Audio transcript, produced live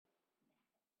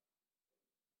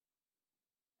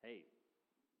Hey,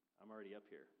 I'm already up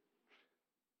here.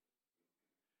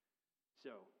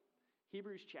 So,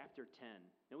 Hebrews chapter 10.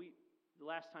 Now, the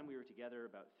last time we were together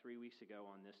about 3 weeks ago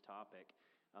on this topic,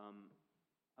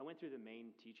 I went through the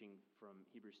main teaching from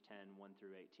Hebrews 10, 1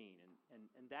 through 18,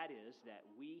 and that is that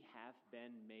we have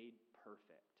been made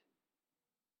perfect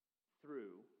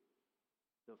through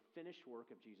the finished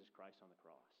work of Jesus Christ on the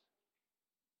cross.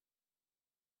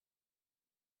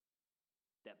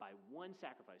 That by one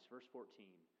sacrifice, verse 14,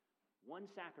 one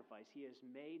sacrifice, he has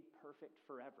made perfect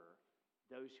forever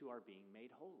those who are being made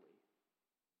holy.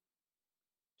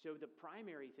 So the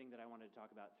primary thing that I wanted to talk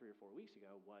about 3 or 4 weeks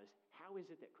ago was, how is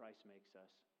it that Christ makes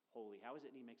us holy? How is it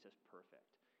that he makes us perfect?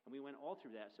 And we went all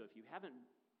through that, so if you haven't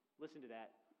listened to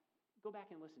that, go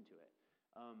back and listen to it.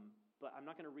 But I'm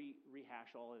not going to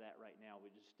rehash all of that right now.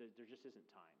 There just isn't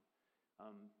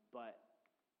time. But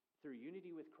through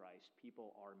unity with Christ,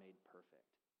 people are made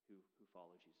perfect who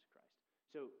follow Jesus Christ.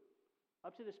 So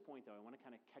up to this point, though, I want to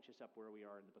kind of catch us up where we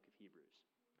are in the book of Hebrews.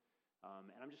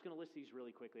 And I'm just going to list these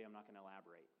really quickly. I'm not going to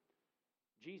elaborate.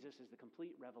 Jesus is the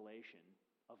complete revelation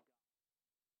of God.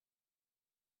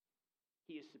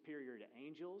 He is superior to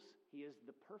angels. He is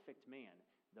the perfect man,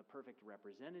 the perfect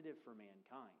representative for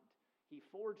mankind. He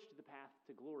forged the path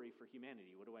to glory for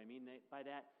humanity. What do I mean by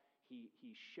that?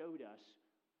 He showed us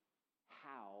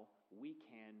how we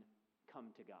can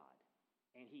come to God.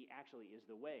 And he actually is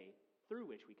the way through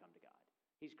which we come to God.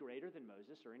 He's greater than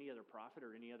Moses or any other prophet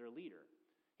or any other leader.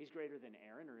 He's greater than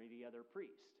Aaron or any other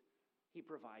priest. He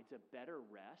provides a better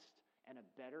rest and a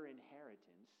better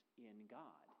inheritance in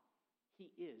God.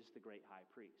 He is the great high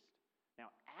priest.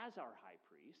 Now, as our high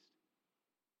priest,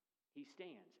 he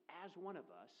stands as one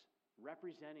of us,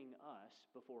 representing us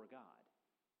before God.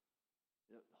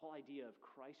 The whole idea of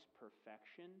Christ's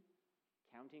perfection,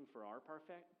 counting for our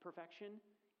perfection,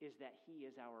 is that he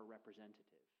is our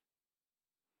representative,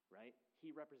 right? He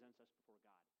represents us before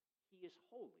God. He is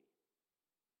holy,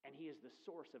 and he is the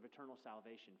source of eternal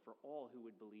salvation for all who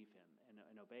would believe him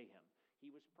and obey him. He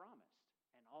was promised,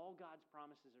 and all God's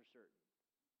promises are certain.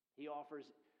 He offers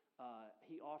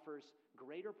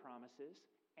greater promises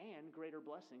and greater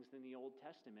blessings than the Old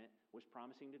Testament was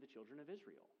promising to the children of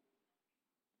Israel.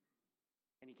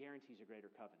 And he guarantees a greater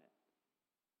covenant,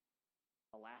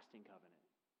 a lasting covenant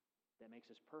that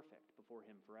makes us perfect before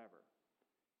him forever.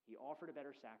 He offered a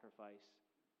better sacrifice,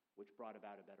 which brought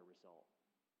about a better result.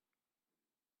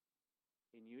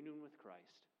 In union with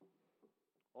Christ,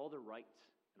 all the rights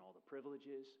and all the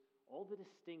privileges, all the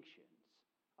distinctives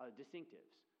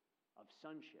of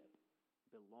sonship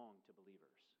belong to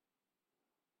believers.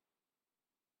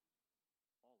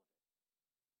 All of it,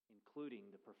 including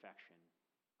the perfection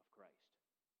of Christ,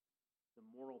 the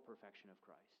moral perfection of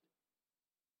Christ.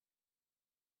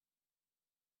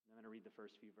 I'm going to read the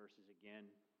first few verses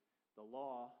again. The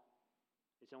law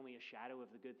is only a shadow of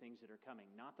the good things that are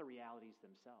coming, not the realities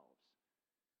themselves.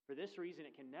 For this reason,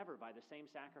 it can never, by the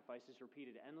same sacrifices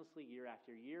repeated endlessly year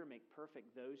after year, make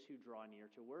perfect those who draw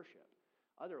near to worship.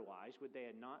 Otherwise, would they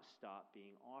had not stopped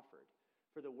being offered?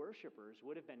 For the worshipers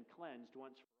would have been cleansed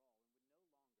once for all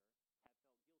and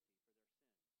would no longer have felt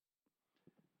guilty for their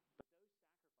sins. But those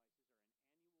sacrifices are an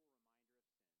annual reminder of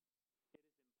sin. It is impossible for the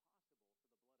blood of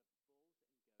bulls and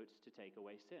goats to take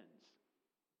away sins.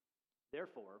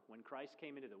 Therefore, when Christ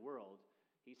came into the world,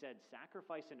 he said,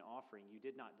 "Sacrifice and offering you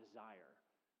did not desire,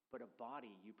 but a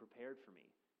body you prepared for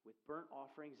me. With burnt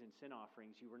offerings and sin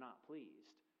offerings you were not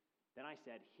pleased. Then I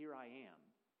said, Here I am.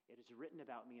 It is written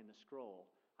about me in the scroll,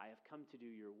 I have come to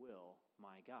do your will,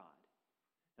 my God."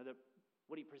 Now,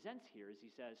 what he presents here is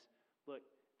he says, look,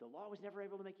 the law was never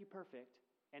able to make you perfect.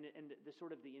 And the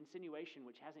sort of the insinuation,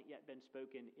 which hasn't yet been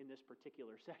spoken in this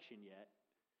particular section yet,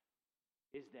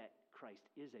 is that Christ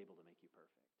is able to make you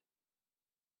perfect.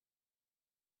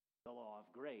 The law of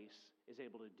grace is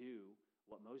able to do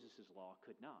what Moses' law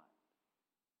could not.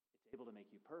 It's able to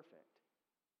make you perfect.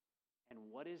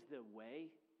 And what is the way?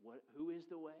 Who is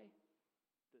the way?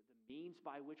 The means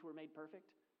by which we're made perfect?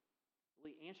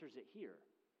 Well, he answers it here.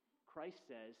 Christ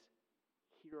says,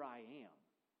 "Here I am."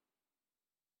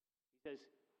 He says,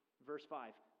 verse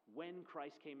 5, when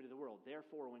Christ came into the world.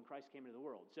 Therefore, when Christ came into the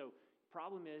world. So,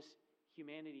 problem is,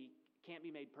 humanity can't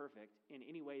be made perfect in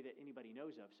any way that anybody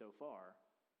knows of so far.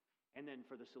 And then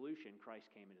for the solution,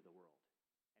 Christ came into the world.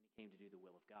 And he came to do the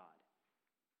will of God.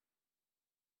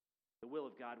 The will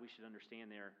of God we should understand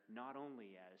there not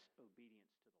only as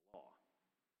obedience to the law,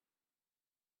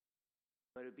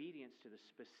 but obedience to the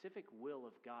specific will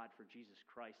of God for Jesus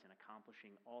Christ in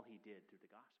accomplishing all he did through the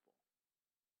gospel. And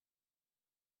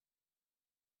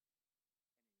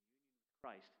in union with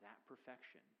Christ, that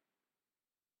perfection,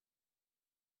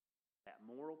 that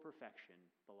moral perfection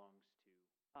belongs to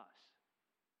us.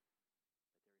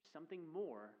 But there is something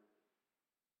more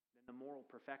than the moral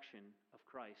perfection of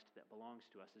Christ that belongs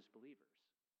to us as believers.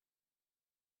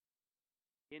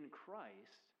 In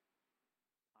Christ,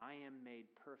 I am made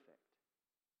perfect.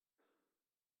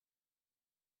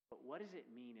 But what does it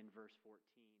mean in verse 14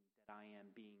 that I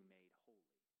am being made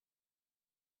holy?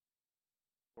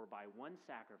 For by one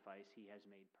sacrifice he has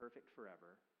made perfect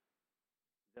forever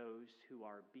those who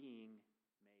are being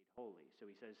made holy. So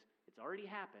he says, it's already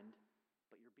happened,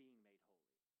 but you're being made holy.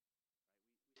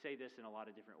 Right? We say this in a lot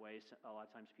of different ways. A lot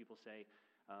of times people say,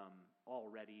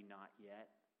 already, not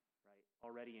yet. Right?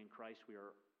 Already in Christ we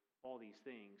are all these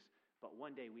things, but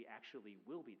one day we actually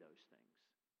will be those things.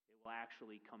 It will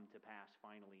actually come to pass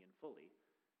finally and fully.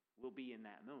 We'll be in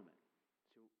that moment.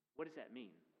 So what does that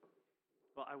mean?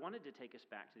 Well, I wanted to take us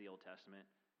back to the Old Testament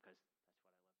because that's what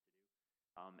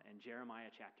I love to do. And Jeremiah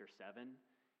chapter 7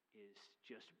 is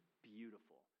just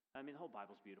beautiful. I mean, the whole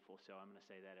Bible's beautiful, so I'm going to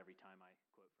say that every time I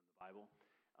quote from the Bible.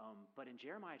 But in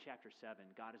Jeremiah chapter 7,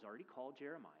 God has already called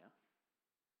Jeremiah.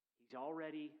 He's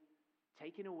already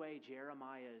taken away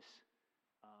Jeremiah's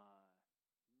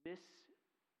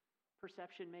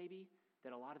misperception, maybe,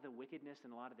 that a lot of the wickedness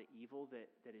and a lot of the evil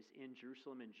that is in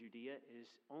Jerusalem and Judea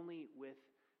is only with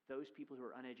those people who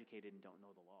are uneducated and don't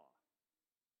know the law.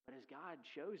 But as God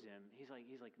shows him, he's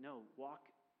like, no,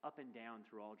 walk up and down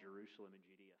through all Jerusalem and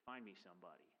Judea. Find me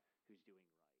somebody who's doing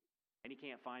right. And he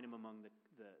can't find him among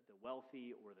the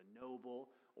wealthy or the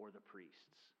noble or the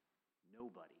priests.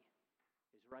 Nobody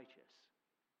is righteous.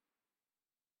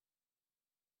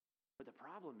 But the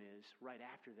problem is, right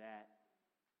after that,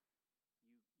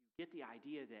 you get the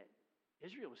idea that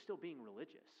Israel is still being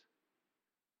religious.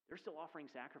 They're still offering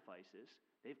sacrifices.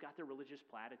 They've got their religious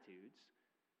platitudes.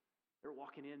 They're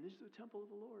walking in, this is the temple of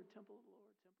the Lord, temple of the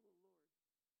Lord, temple of the Lord.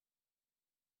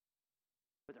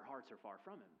 But their hearts are far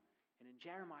from him. And in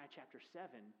Jeremiah chapter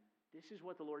 7, this is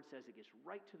what the Lord says. It gets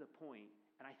right to the point.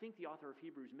 And I think the author of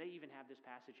Hebrews may even have this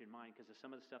passage in mind because of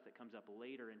some of the stuff that comes up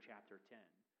later in chapter 10.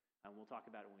 And we'll talk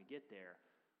about it when we get there.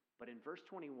 But in verse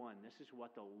 21, this is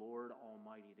what the Lord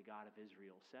Almighty, the God of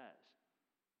Israel, says.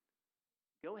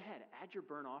 Go ahead, add your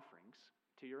burnt offerings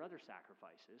to your other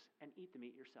sacrifices and eat the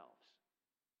meat yourselves.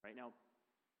 Right now,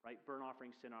 right? Burnt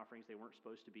offerings, sin offerings, they weren't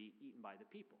supposed to be eaten by the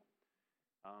people.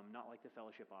 Not like the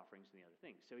fellowship offerings and the other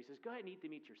things. So he says, go ahead and eat the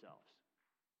meat yourselves.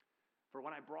 For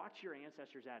when I brought your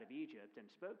ancestors out of Egypt and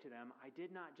spoke to them, I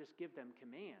did not just give them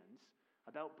commands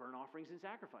about burnt offerings and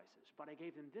sacrifices, but I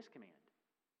gave them this command.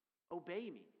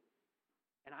 Obey me,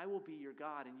 and I will be your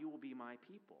God, and you will be my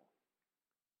people.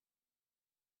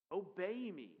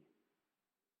 Obey me,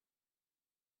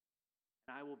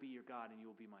 and I will be your God, and you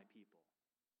will be my people.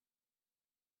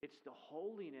 It's the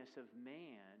holiness of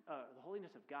man, the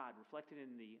holiness of God reflected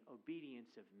in the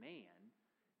obedience of man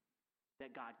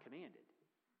that God commanded.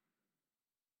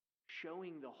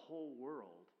 Showing the whole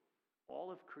world, all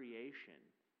of creation,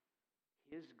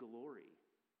 his glory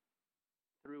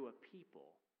through a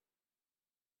people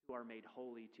who are made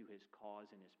holy to his cause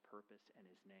and his purpose and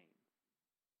his name.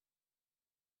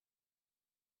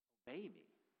 Obey me,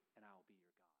 and I will be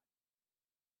your God.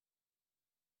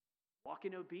 Walk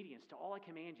in obedience to all I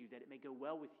command you, that it may go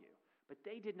well with you. But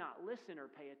they did not listen or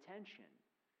pay attention.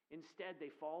 Instead, they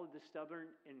followed the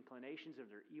stubborn inclinations of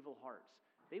their evil hearts.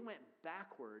 They went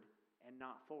backward and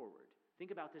not forward. Think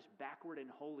about this: backward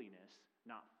in holiness,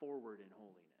 not forward in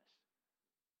holiness.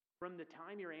 From the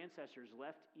time your ancestors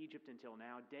left Egypt until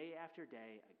now, day after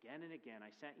day, again and again,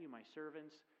 I sent you my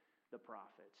servants, the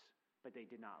prophets, but they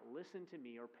did not listen to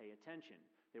me or pay attention.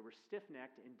 They were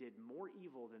stiff-necked and did more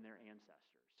evil than their ancestors.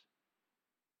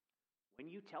 When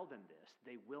you tell them this,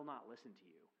 they will not listen to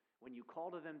you. When you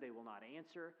call to them, they will not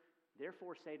answer.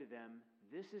 Therefore say to them,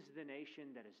 this is the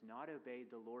nation that has not obeyed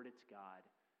the Lord its God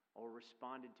or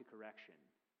responded to correction.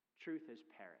 Truth has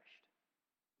perished.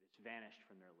 It's vanished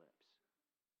from their lips.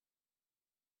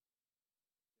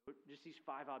 Just these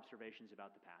 5 observations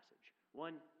about the passage.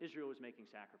 1, Israel was making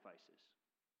sacrifices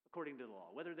according to the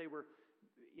law. Whether they were,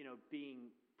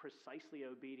 being precisely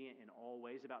obedient in all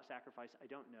ways about sacrifice, I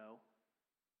don't know.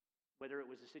 Whether it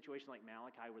was a situation like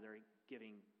Malachi where they're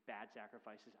giving bad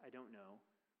sacrifices, I don't know.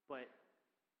 But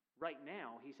right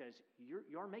now, he says,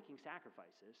 you're making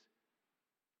sacrifices,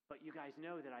 but you guys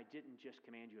know that I didn't just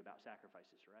command you about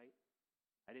sacrifices, right?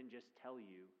 I didn't just tell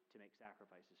you to make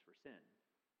sacrifices for sin.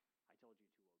 I told you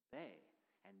to obey.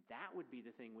 And that would be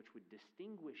the thing which would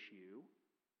distinguish you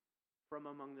from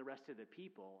among the rest of the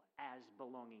people as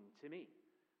belonging to me.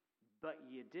 But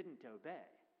you didn't obey.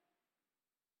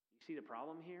 You see the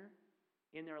problem here?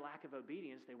 In their lack of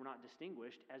obedience, they were not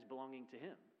distinguished as belonging to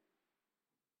him.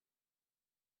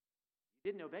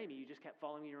 You didn't obey me, you just kept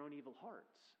following your own evil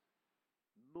hearts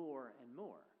more and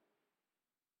more.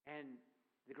 And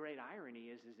the great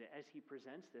irony is that as he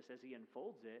presents this, as he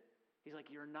unfolds it, he's like,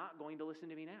 you're not going to listen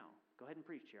to me now. Go ahead and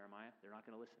preach, Jeremiah. They're not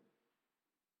going to listen.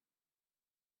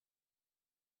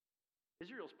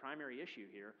 Israel's primary issue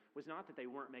here was not that they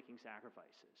weren't making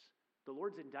sacrifices. The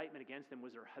Lord's indictment against them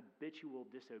was their habitual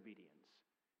disobedience.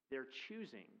 They're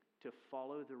choosing to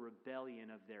follow the rebellion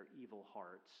of their evil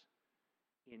hearts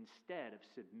instead of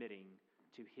submitting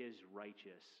to his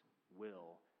righteous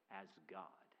will as God.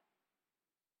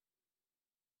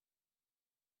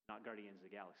 Not Guardians of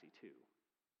the Galaxy 2.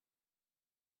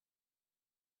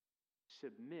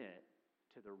 Submit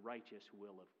to the righteous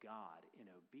will of God in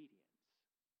obedience.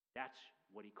 That's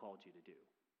what he called you to do.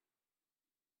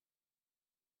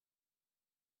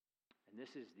 And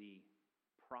this is the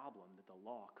problem that the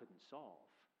law couldn't solve,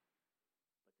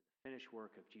 but that the finished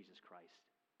work of Jesus Christ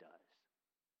does.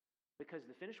 Because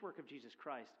the finished work of Jesus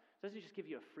Christ doesn't just give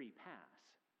you a free pass.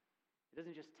 It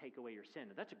doesn't just take away your sin.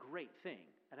 That's a great thing.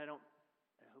 And I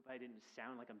hope I didn't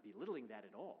sound like I'm belittling that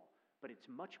at all. But it's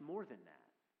much more than that.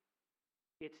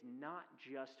 It's not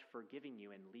just forgiving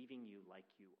you and leaving you like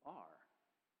you are.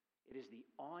 It is the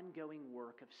ongoing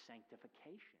work of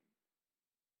sanctification.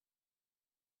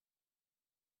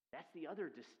 That's the other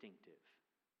distinctive,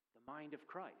 the mind of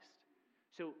Christ.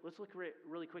 So let's look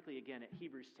really quickly again at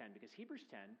Hebrews 10, because Hebrews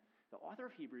 10, the author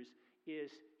of Hebrews,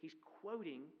 he's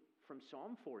quoting from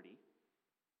Psalm 40.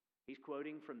 He's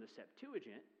quoting from the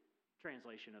Septuagint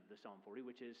translation of the Psalm 40,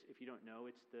 which is, if you don't know,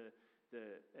 it's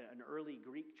an early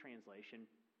Greek translation,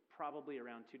 probably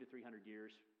around 200 to 300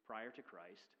 years prior to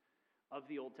Christ, of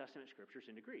the Old Testament scriptures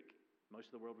into Greek.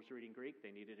 Most of the world was reading Greek.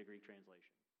 They needed a Greek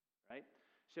translation, right?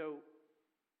 So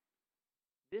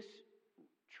this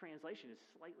translation is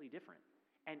slightly different.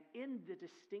 And in the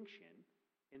distinction,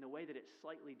 in the way that it's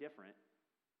slightly different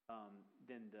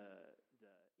than the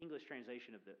English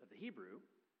translation of the Hebrew,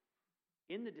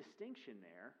 in the distinction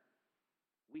there,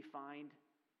 we find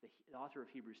the author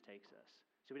of Hebrews takes us.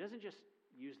 So he doesn't just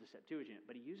use the Septuagint,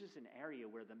 but he uses an area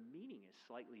where the meaning is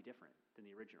slightly different than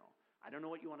the original. I don't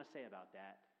know what you want to say about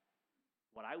that.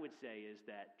 What I would say is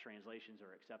that translations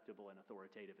are acceptable and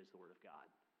authoritative as the Word of God.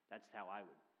 That's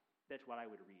what I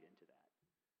would read into that.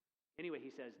 Anyway,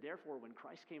 he says, therefore, when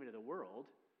Christ came into the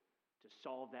world to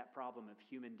solve that problem of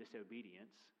human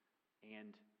disobedience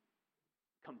and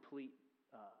complete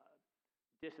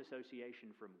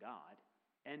disassociation from God,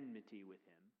 enmity with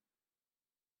him,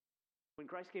 when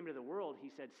Christ came into the world, he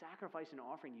said, sacrifice and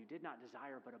offering you did not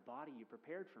desire, but a body you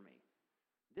prepared for me.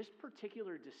 This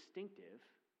particular distinctive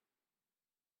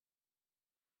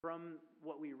from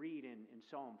what we read in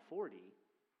Psalm 40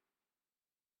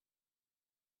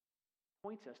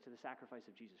 points us to the sacrifice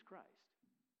of Jesus Christ.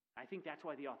 I think that's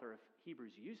why the author of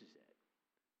Hebrews uses it.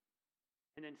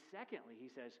 And then secondly, he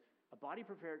says, a body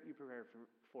you prepared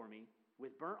for me,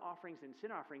 with burnt offerings and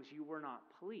sin offerings you were not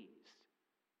pleased.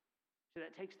 So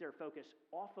that takes their focus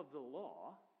off of the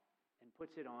law and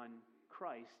puts it on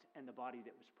Christ and the body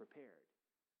that was prepared.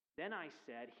 Then I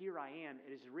said, here I am,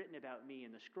 it is written about me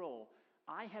in the scroll,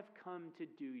 I have come to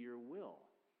do your will,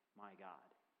 my God.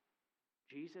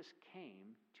 Jesus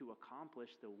came to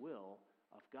accomplish the will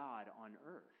of God on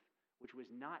earth, which was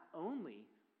not only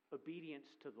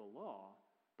obedience to the law,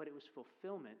 but it was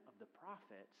fulfillment of the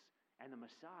prophets and the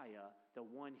Messiah, the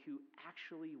one who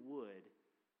actually would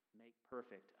make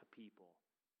perfect a people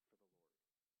for the Lord.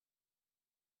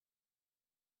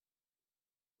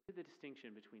 Look at the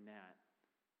distinction between that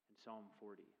and Psalm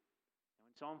 40. Now,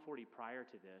 in Psalm 40, prior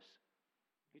to this,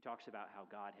 he talks about how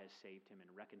God has saved him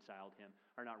and reconciled him,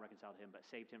 or not reconciled him, but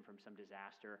saved him from some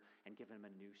disaster and given him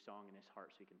a new song in his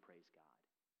heart so he can praise God.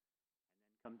 And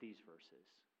then come these verses.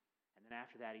 And then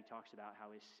after that, he talks about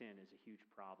how his sin is a huge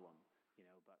problem,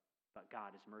 but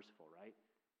God is merciful, right?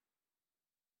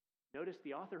 Notice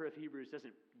the author of Hebrews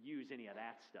doesn't use any of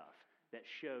that stuff that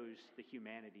shows the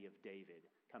humanity of David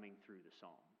coming through the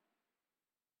psalm.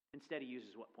 Instead, he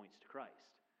uses what points to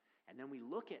Christ. And then we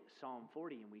look at Psalm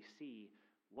 40 and we see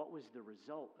what was the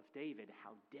result of David,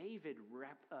 how David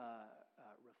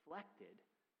reflected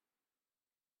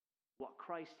what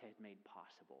Christ had made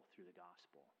possible through the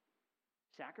gospel.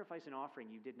 Sacrifice and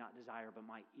offering you did not desire, but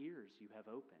my ears you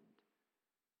have opened.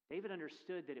 David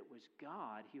understood that it was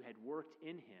God who had worked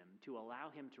in him to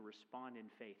allow him to respond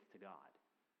in faith to God.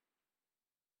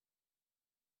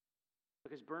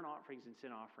 Because burnt offerings and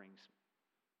sin offerings,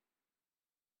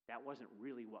 that wasn't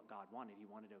really what God wanted. He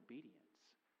wanted obedience.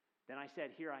 Then I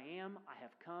said, here I am, I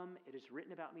have come, it is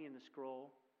written about me in the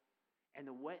scroll. And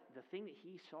the thing that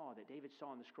he saw, that David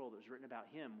saw in the scroll that was written about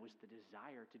him, was the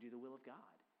desire to do the will of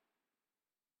God.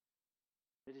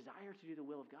 The desire to do the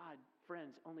will of God,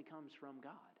 friends, only comes from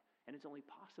God, and it's only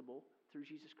possible through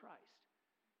Jesus Christ.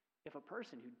 If a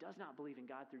person who does not believe in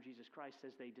God through Jesus Christ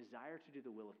says they desire to do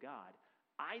the will of God,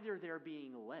 either they're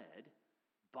being led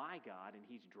by God and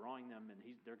he's drawing them and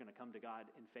they're going to come to God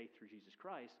in faith through Jesus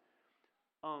Christ,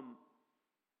 or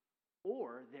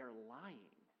they're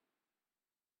lying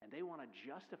and they want to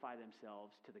justify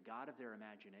themselves to the God of their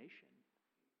imagination.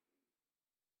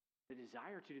 The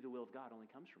desire to do the will of God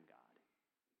only comes from God.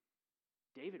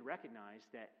 David recognized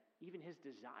that even his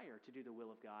desire to do the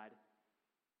will of God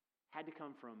had to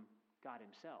come from God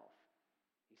himself.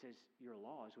 He says, your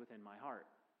law is within my heart.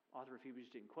 Author of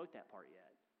Hebrews didn't quote that part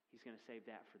yet. He's going to save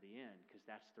that for the end because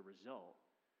that's the result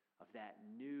of that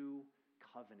new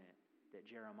covenant that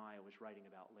Jeremiah was writing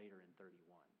about later in 31.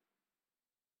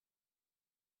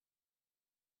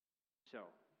 So,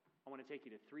 I want to take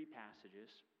you to 3 passages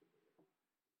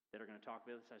that are going to talk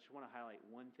about this. I just want to highlight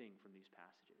one thing from these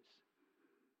passages,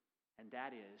 and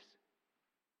that is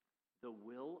the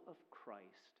will of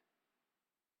Christ,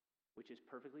 which is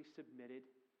perfectly submitted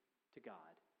to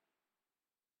God.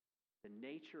 The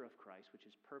nature of Christ, which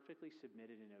is perfectly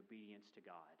submitted in obedience to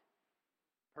God.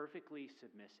 Perfectly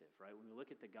submissive, right? When we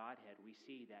look at the Godhead, we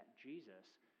see that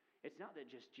Jesus, it's not that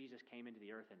just Jesus came into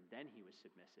the earth and then he was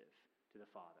submissive to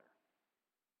the Father.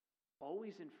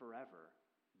 Always and forever,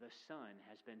 the Son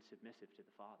has been submissive to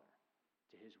the Father,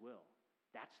 to his will.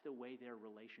 That's the way their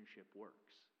relationship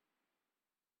works.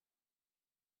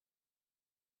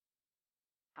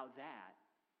 How that,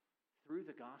 through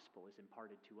the gospel, is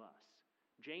imparted to us.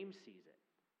 James sees it.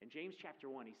 In James chapter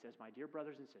 1, he says, my dear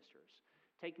brothers and sisters,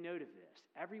 take note of this.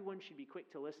 Everyone should be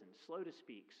quick to listen, slow to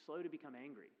speak, slow to become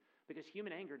angry, because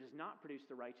human anger does not produce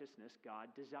the righteousness God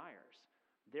desires.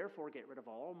 Therefore, get rid of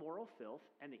all moral filth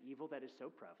and the evil that is so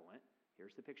prevalent.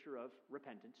 Here's the picture of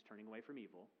repentance, turning away from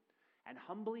evil. And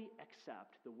humbly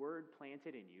accept the word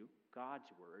planted in you, God's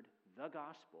word, the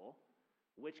gospel,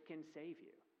 which can save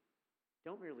you.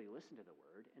 Don't merely listen to the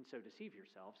word and so deceive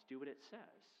yourselves. Do what it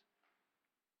says.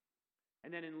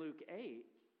 And then in Luke 8,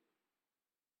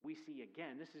 we see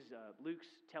again, this is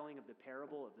Luke's telling of the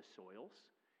parable of the soils,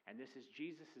 and this is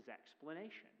Jesus'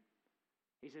 explanation.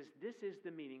 He says, this is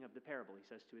the meaning of the parable, he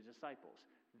says to his disciples.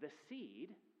 The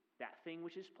seed, that thing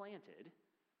which is planted,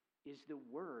 is the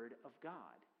word of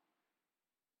God.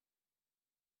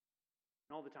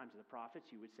 In all the times of the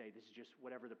prophets, you would say this is just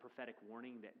whatever the prophetic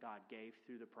warning that God gave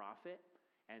through the prophet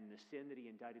and the sin that he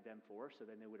indicted them for, so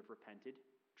then they would have repented,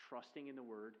 trusting in the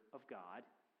word of God,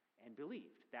 and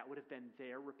believed. That would have been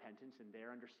their repentance and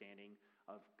their understanding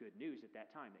of good news at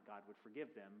that time, that God would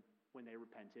forgive them when they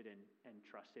repented and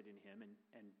trusted in him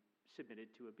and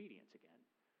submitted to obedience again.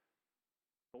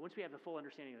 But once we have the full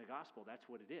understanding of the gospel, that's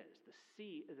what it is. The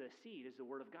seed is the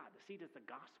word of God. The seed is the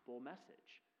gospel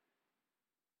message.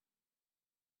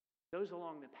 Those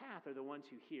along the path are the ones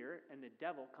who hear, and the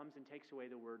devil comes and takes away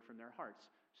the word from their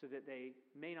hearts so that they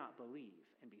may not believe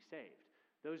and be saved.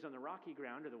 Those on the rocky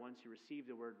ground are the ones who receive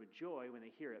the word with joy when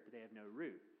they hear it, but they have no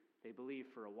root. They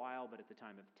believe for a while, but at the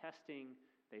time of testing,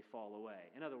 they fall away.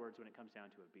 In other words, when it comes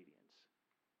down to obedience.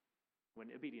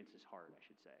 When obedience is hard, I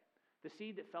should say. The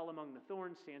seed that fell among the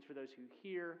thorns stands for those who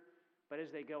hear, but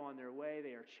as they go on their way,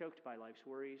 they are choked by life's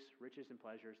worries, riches, and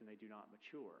pleasures, and they do not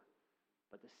mature.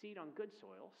 But the seed on good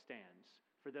soil stands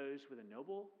for those with a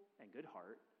noble and good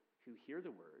heart who hear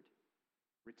the word,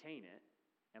 retain it,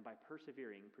 and by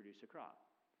persevering produce a crop.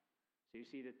 So you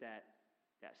see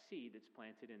that seed that's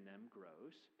planted in them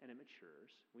grows and it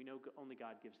matures. We know only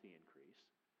God gives the increase.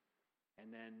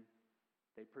 And then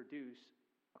they produce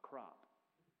a crop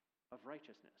of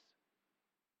righteousness.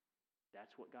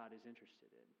 That's what God is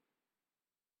interested in.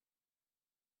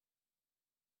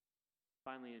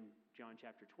 Finally, in John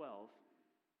chapter 12,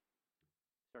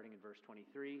 starting in verse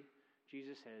 23,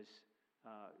 Jesus has,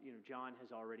 John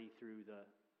has already, through the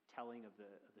telling of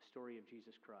the story of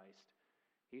Jesus Christ,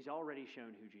 he's already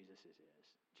shown who Jesus is.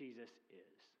 Jesus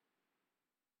is.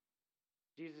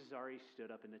 Jesus has already stood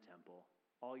up in the temple.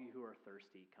 All you who are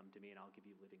thirsty, come to me and I'll give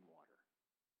you living water.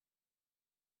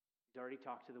 He's already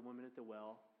talked to the woman at the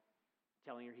well,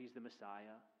 telling her he's the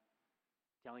Messiah,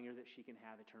 telling her that she can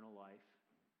have eternal life.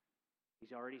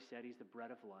 He's already said he's the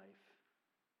bread of life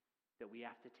that we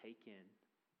have to take in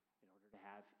order to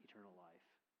have eternal life.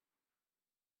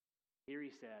 Here he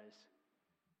says,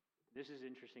 this is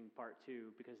interesting part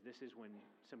 2, because this is when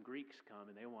some Greeks come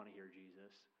and they want to hear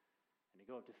Jesus. And they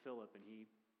go up to Philip and he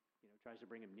tries to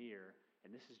bring him near. And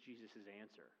this is Jesus'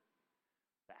 answer.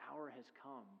 The hour has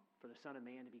come for the Son of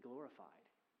Man to be glorified.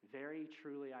 Very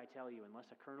truly I tell you,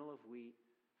 unless a kernel of wheat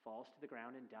falls to the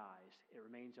ground and dies, it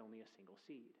remains only a single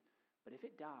seed. But if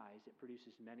it dies, it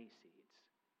produces many seeds.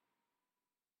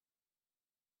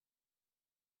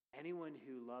 Anyone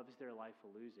who loves their life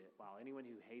will lose it, while anyone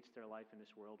who hates their life in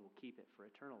this world will keep it for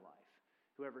eternal life.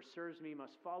 Whoever serves me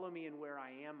must follow me, and where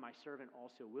I am, my servant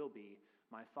also will be.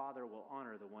 My Father will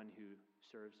honor the one who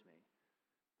serves me.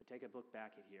 But take a look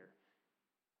back at here.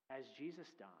 As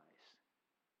Jesus dies,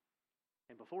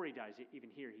 and before he dies, even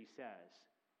here he says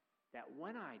that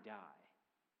when I die,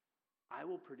 I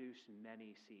will produce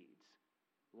many seeds,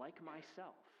 like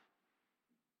myself.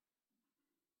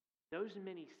 Those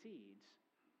many seeds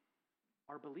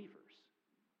are believers.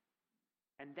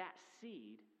 And that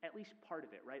seed, at least part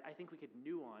of it, right? I think we could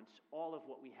nuance all of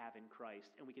what we have in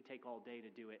Christ, and we could take all day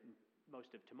to do it and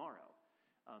most of tomorrow.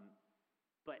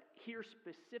 But here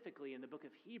specifically in the book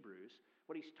of Hebrews,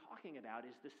 what he's talking about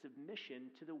is the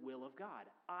submission to the will of God.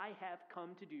 I have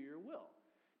come to do your will.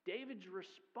 David's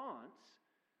response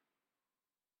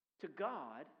to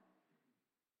God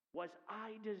was,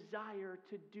 I desire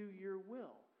to do your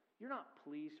will. You're not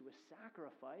pleased with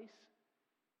sacrifice.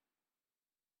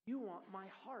 You want my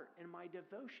heart and my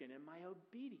devotion and my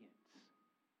obedience.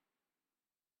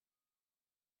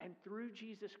 And through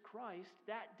Jesus Christ,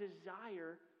 that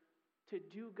desire to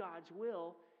do God's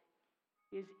will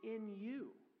is in you.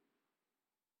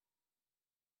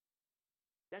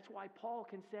 That's why Paul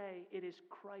can say, it is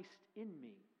Christ in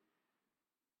me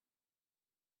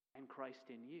and Christ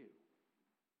in you.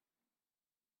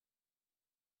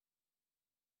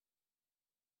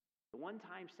 The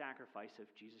one-time sacrifice of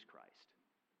Jesus Christ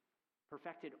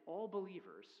perfected all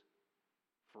believers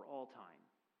for all time.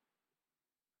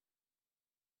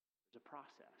 There's a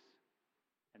process.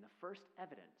 And the first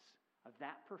evidence of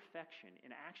that perfection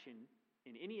in action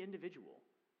in any individual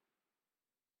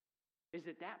is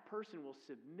that that person will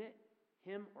submit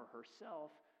him or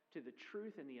herself to the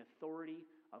truth and the authority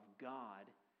of God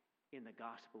in the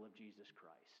gospel of Jesus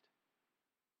Christ.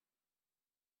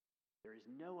 There is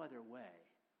no other way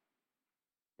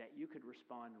that you could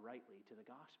respond rightly to the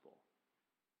gospel.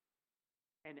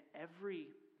 And every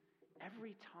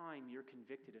time you're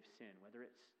convicted of sin, whether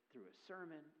it's through a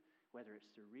sermon, whether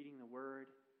it's through reading the word,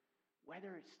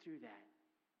 whether it's through that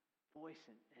voice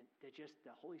and that just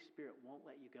the Holy Spirit won't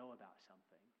let you go about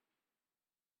something.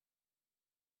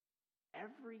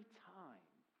 Every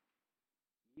time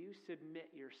you submit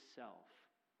yourself,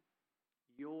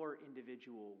 your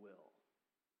individual will,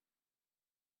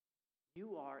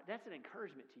 that's an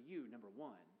encouragement to you, number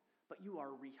one, but you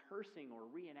are rehearsing or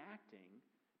reenacting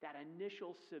that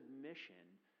initial submission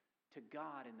to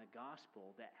God in the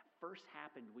gospel that first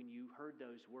happened when you heard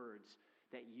those words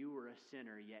that you were a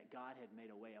sinner, yet God had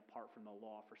made a way apart from the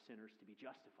law for sinners to be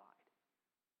justified.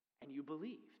 And you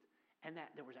believed. And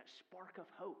that there was that spark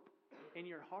of hope in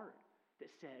your heart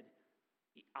that said,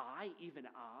 even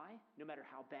I, no matter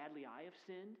how badly I have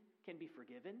sinned, can be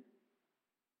forgiven.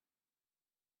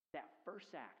 That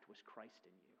first act was Christ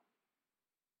in you.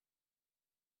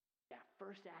 That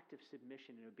first act of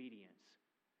submission and obedience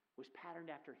was patterned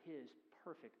after his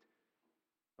perfect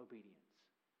obedience.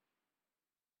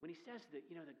 When he says that,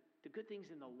 the good things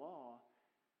in the law,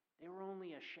 they were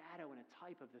only a shadow and a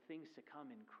type of the things to come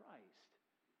in Christ.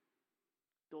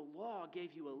 The law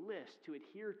gave you a list to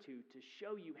adhere to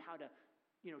show you how to,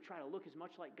 try to look as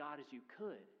much like God as you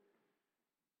could.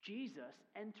 Jesus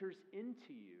enters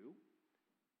into you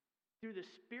through the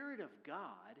Spirit of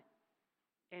God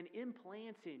and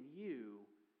implants in you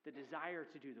the desire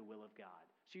to do the will of God.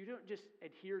 So you don't just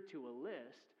adhere to a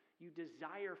list, you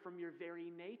desire from your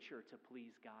very nature to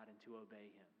please God and to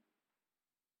obey him.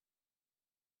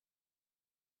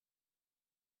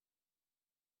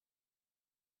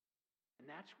 And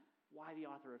that's why the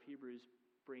author of Hebrews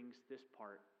brings this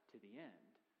part to the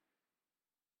end.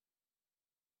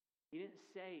 He didn't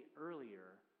say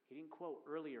earlier, he didn't quote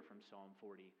earlier from Psalm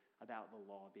 40 about the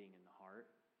law being in the heart.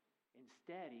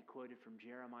 Instead, he quoted from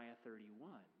Jeremiah 31.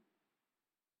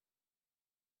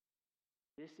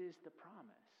 This is the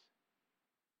promise.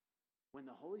 When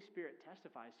the Holy Spirit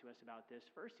testifies to us about this,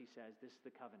 first he says, this is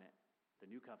the covenant, the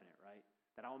new covenant, right?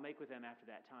 That I will make with them after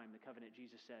that time. The covenant,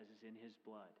 Jesus says, is in his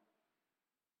blood.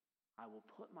 I will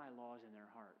put my laws in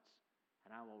their hearts,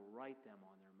 and I will write them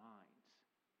on their minds.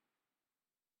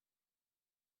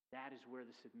 That is where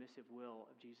the submissive will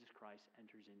of Jesus Christ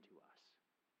enters into us.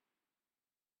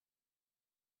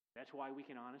 That's why we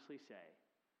can honestly say,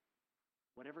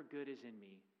 whatever good is in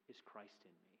me is Christ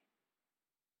in me.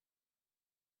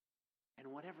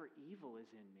 And whatever evil is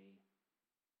in me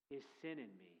is sin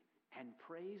in me. And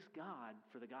praise God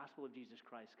for the gospel of Jesus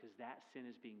Christ, because that sin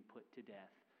is being put to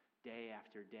death day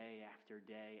after day after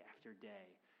day after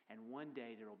day. And one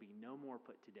day there will be no more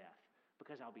put to death,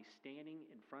 because I'll be standing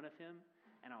in front of him,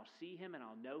 and I'll see him, and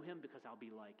I'll know him because I'll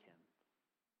be like him.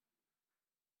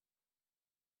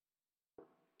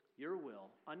 your will,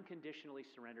 unconditionally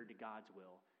surrendered to God's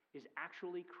will, is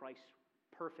actually Christ's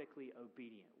perfectly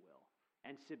obedient will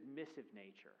and submissive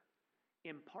nature,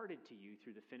 imparted to you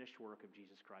through the finished work of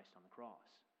Jesus Christ on the cross.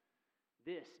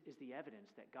 This is the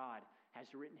evidence that God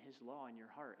has written his law in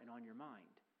your heart and on your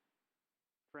mind.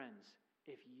 Friends,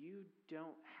 if you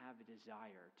don't have a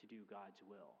desire to do God's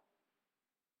will,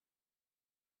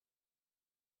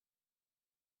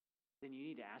 then you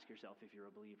need to ask yourself if you're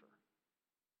a believer.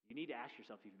 You need to ask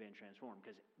yourself if you've been transformed,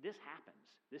 because this happens.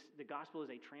 The gospel is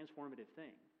a transformative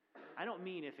thing. I don't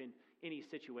mean if in any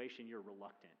situation you're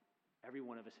reluctant. Every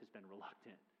one of us has been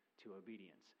reluctant to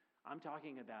obedience. I'm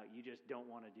talking about you just don't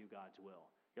want to do God's will.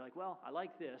 You're like, well, I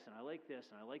like this, and I like this,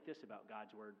 and I like this about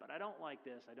God's word, but I don't like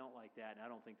this, I don't like that, and I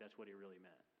don't think that's what he really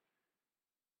meant.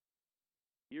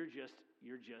 You're just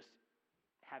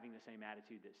having the same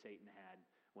attitude that Satan had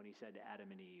when he said to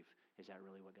Adam and Eve, is that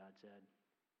really what God said?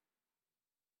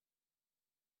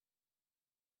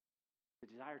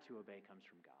 The desire to obey comes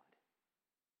from God.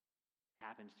 It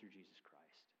happens through Jesus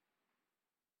Christ.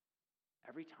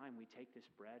 Every time we take this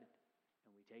bread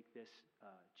and we take this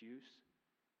juice,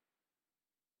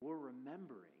 we're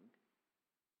remembering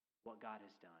what God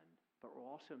has done, but we're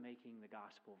also making the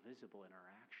gospel visible in our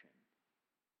action.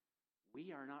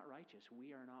 We are not righteous.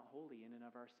 We are not holy in and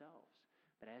of ourselves.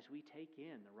 But as we take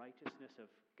in the righteousness of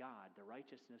God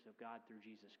through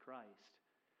Jesus Christ,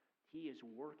 he is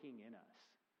working in us.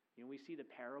 You know, we see the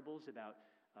parables about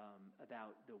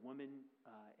the woman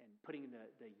and putting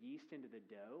the yeast into the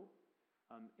dough.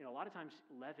 A lot of times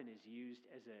leaven is used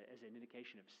as an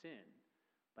indication of sin.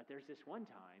 But there's this one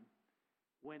time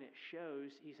when it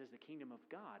shows, he says, the kingdom of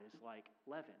God is like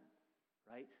leaven,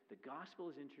 right? The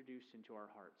gospel is introduced into our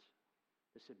hearts.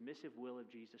 The submissive will of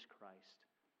Jesus Christ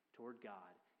toward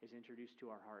God is introduced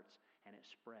to our hearts, and it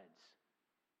spreads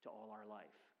to all our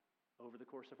life over the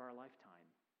course of our lifetime,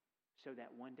 so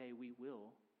that one day we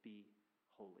will be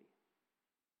holy.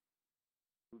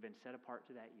 We've been set apart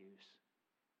to that use.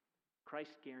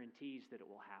 Christ guarantees that it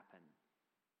will happen.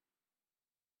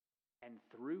 And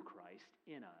through Christ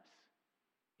in us,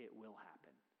 it will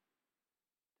happen.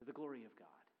 To the glory of God.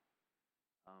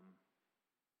 I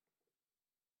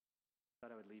thought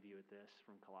I would leave you with this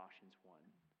from Colossians 1.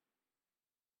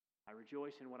 I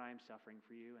rejoice in what I am suffering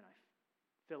for you, and I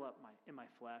fill up in my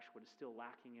flesh what is still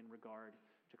lacking in regard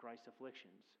to Christ's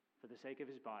afflictions for the sake of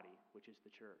his body, which is the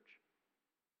church.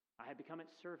 I have become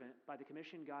its servant by the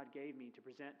commission God gave me to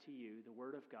present to you the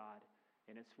word of God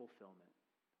in its fulfillment.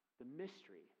 The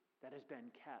mystery that has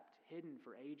been kept hidden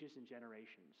for ages and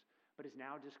generations, but is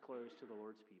now disclosed to the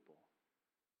Lord's people.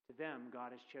 To them,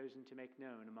 God has chosen to make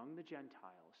known among the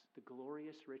Gentiles the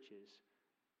glorious riches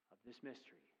of this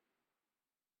mystery,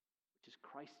 which is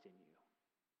Christ in you,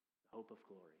 the hope of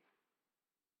glory.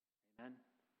 Amen.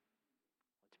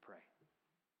 Let's pray.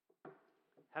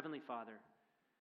 Heavenly Father,